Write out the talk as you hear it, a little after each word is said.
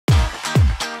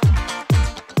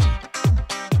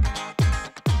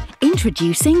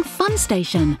Introducing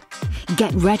FunStation.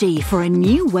 Get ready for a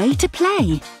new way to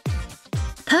play.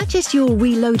 Purchase your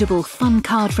reloadable Fun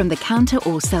card from the counter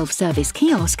or self-service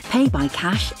kiosk, pay by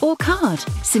cash or card.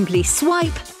 Simply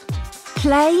swipe,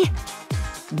 play,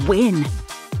 win.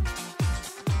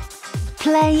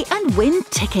 Play and win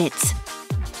tickets.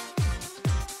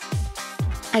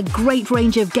 A great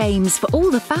range of games for all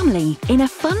the family in a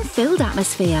fun-filled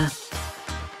atmosphere.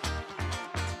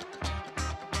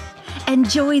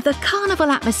 Enjoy the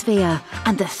carnival atmosphere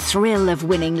and the thrill of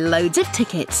winning loads of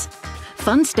tickets.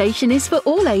 FunStation is for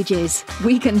all ages.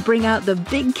 We can bring out the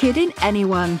big kid in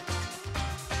anyone.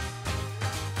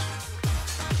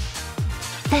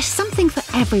 There's something for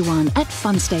everyone at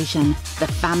FunStation, the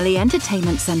family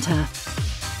entertainment centre.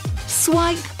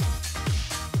 Swipe,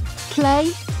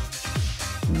 play,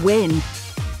 win.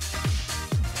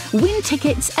 Win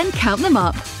tickets and count them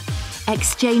up.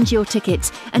 Exchange your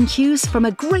tickets and choose from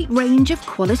a great range of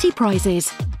quality prizes.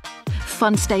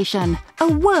 FunStation, a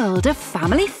world of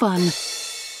family fun.